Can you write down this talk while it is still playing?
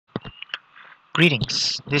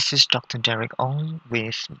Greetings, this is Dr. Derek Ong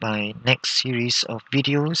with my next series of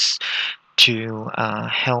videos to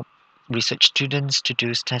help research students to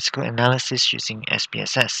do statistical analysis using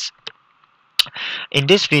SPSS. In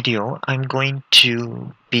this video, I'm going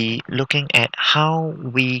to be looking at how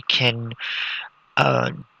we can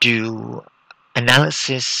do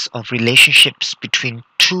analysis of relationships between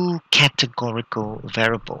two categorical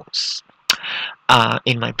variables.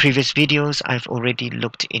 In my previous videos, I've already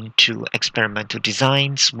looked into experimental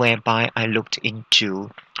designs whereby I looked into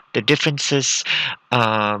the differences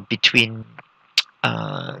between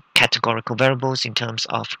categorical variables in terms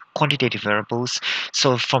of quantitative variables.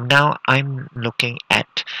 So from now, I'm looking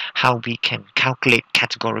at how we can calculate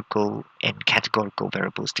categorical and categorical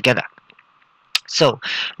variables together. So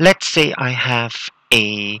let's say I have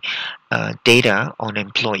a data on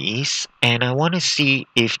employees and I want to see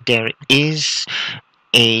if there is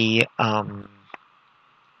a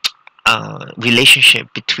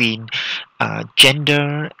relationship between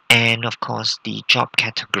gender and of course the job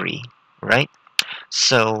category, right?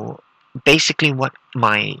 So basically what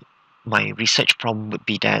my research problem would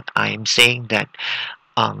be that I'm saying that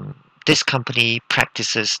this company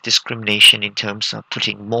practices discrimination in terms of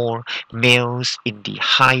putting more males in the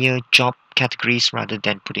higher job categories rather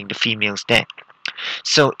than putting the females there.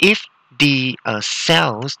 So if the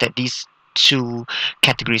cells that these two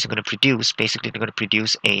categories are going to produce, basically they're going to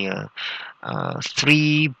produce a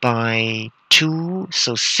 3 by 2,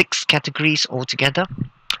 so 6 categories altogether.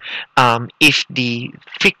 If the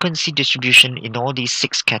frequency distribution in all these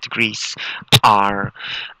 6 categories are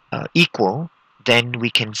equal, then we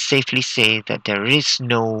can safely say that there is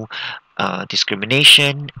no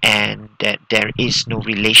discrimination and that there is no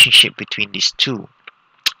relationship between these two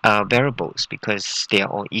variables because they are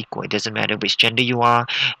all equal. It doesn't matter which gender you are,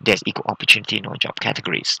 there's equal opportunity in all job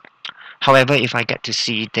categories. However, if I get to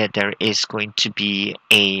see that there is going to be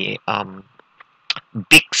a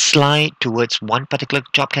big slide towards one particular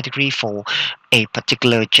job category for a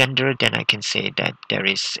particular gender, then I can say that there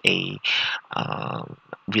is a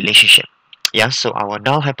relationship. Yeah, so our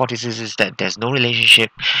null hypothesis is that there's no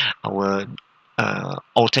relationship. Our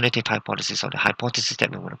alternative hypothesis, or the hypothesis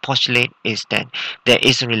that we want to postulate, is that there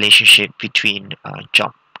is a relationship between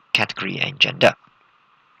job category and gender.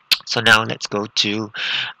 So now let's go to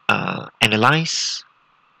analyze.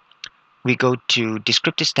 We go to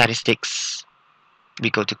descriptive statistics. We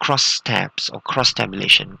go to cross-tabs or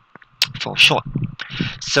cross-tabulation for short.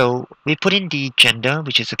 So we put in the gender,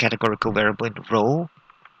 which is a categorical variable, in row,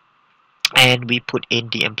 and we put in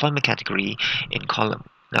the employment category in column.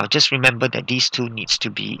 Now just remember that these two needs to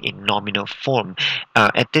be in nominal form.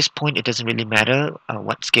 At this point it doesn't really matter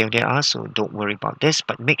what scale they are, so don't worry about this,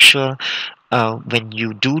 but make sure when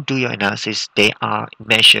you do your analysis they are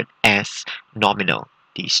measured as nominal,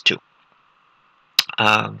 these two.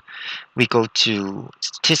 We go to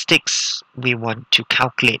statistics. We want to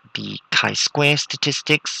calculate the chi-square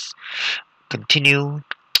statistics. Continue.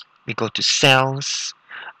 We go to cells.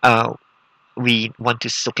 We want to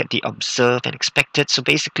look at the observed and expected. So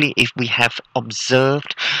basically, if we have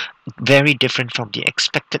observed very different from the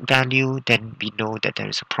expected value, then we know that there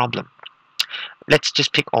is a problem. Let's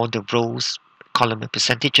just pick all the rows, column, and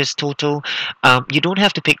percentages total. You don't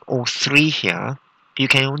have to pick all 3 here. You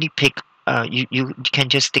can only pick you can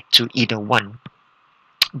just stick to either one,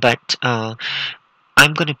 but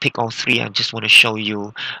I'm going to pick all 3. I just want to show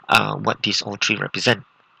you what these all 3 represent.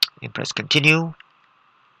 And press continue,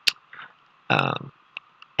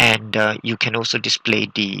 and you can also display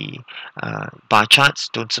the bar charts.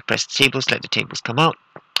 Don't suppress the tables, let the tables come out.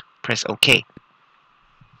 Press OK.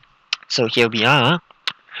 So here we are.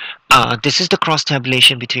 This is the cross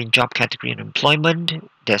tabulation between job category and employment.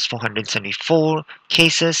 There's 474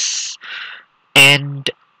 cases, and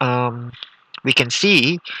we can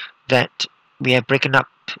see that we have broken up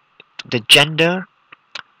the gender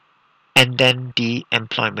and then the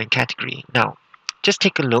employment category. Now just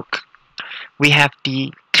take a look. We have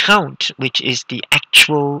the count, which is the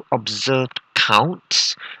actual observed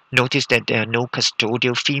count. Notice that there are no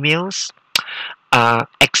custodial females.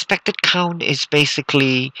 Expected count is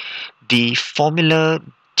basically the formula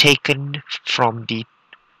taken from the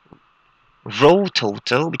row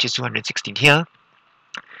total, which is 216 here,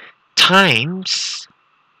 times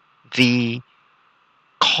the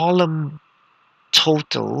column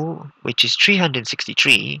total, which is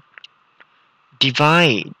 363,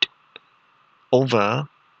 divide over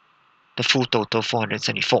the full total,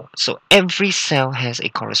 474. So every cell has a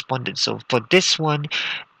correspondence. So for this one,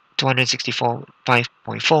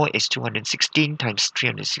 264.5.4 is 216 times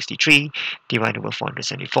 363 divided by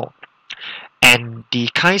 474. And the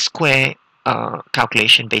chi-square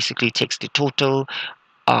calculation basically takes the total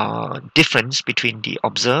difference between the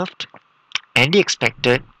observed and the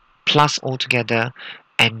expected plus altogether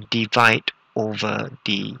and divide over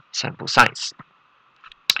the sample size.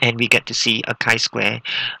 And we get to see a chi-square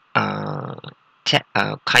uh,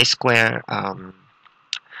 chi-square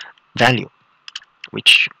value,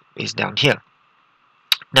 which is down here.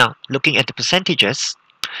 Now, looking at the percentages,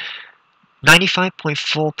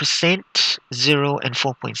 95.4%, 0 and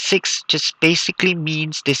 4.6 just basically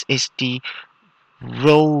means this is the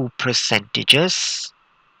row percentages.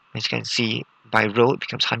 As you can see, by row it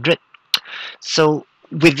becomes 100. So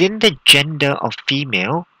within the gender of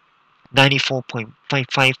female,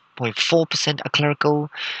 94.55.4% are clerical,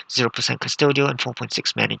 0% custodial, and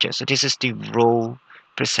 4.6 manager. So this is the row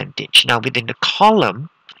percentage. Now within the column,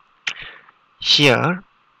 here,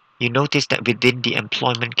 you notice that within the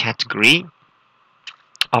employment category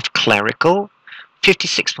of clerical,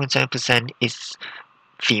 56.7% is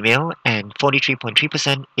female and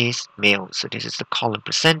 43.3% is male. So this is the column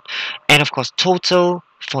percent. And of course, total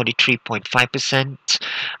 43.5%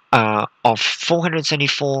 of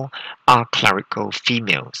 474 are clerical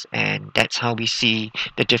females. And that's how we see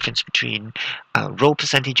the difference between row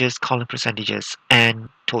percentages, column percentages, and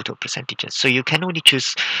total percentages. So you can only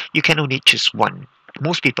choose one.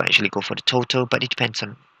 Most people actually go for the total, but it depends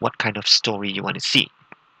on what kind of story you want to see.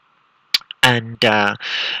 And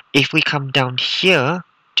if we come down here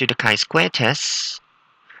to the chi-square test,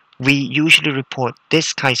 we usually report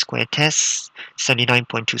this chi-square test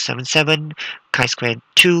 79.277, chi-square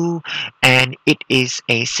 2, and it is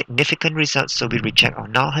a significant result, so we reject our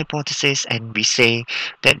null hypothesis and we say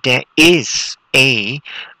that there is a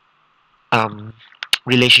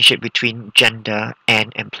relationship between gender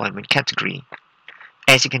and employment category.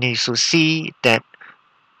 As you can also see that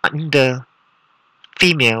under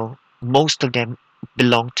female, most of them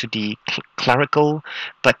belong to the clerical,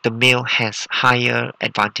 but the male has higher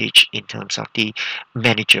advantage in terms of the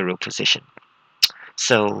managerial position.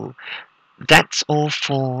 So that's all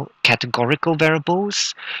for categorical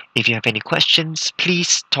variables. If you have any questions,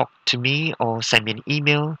 please talk to me or send me an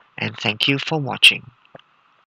email, and thank you for watching.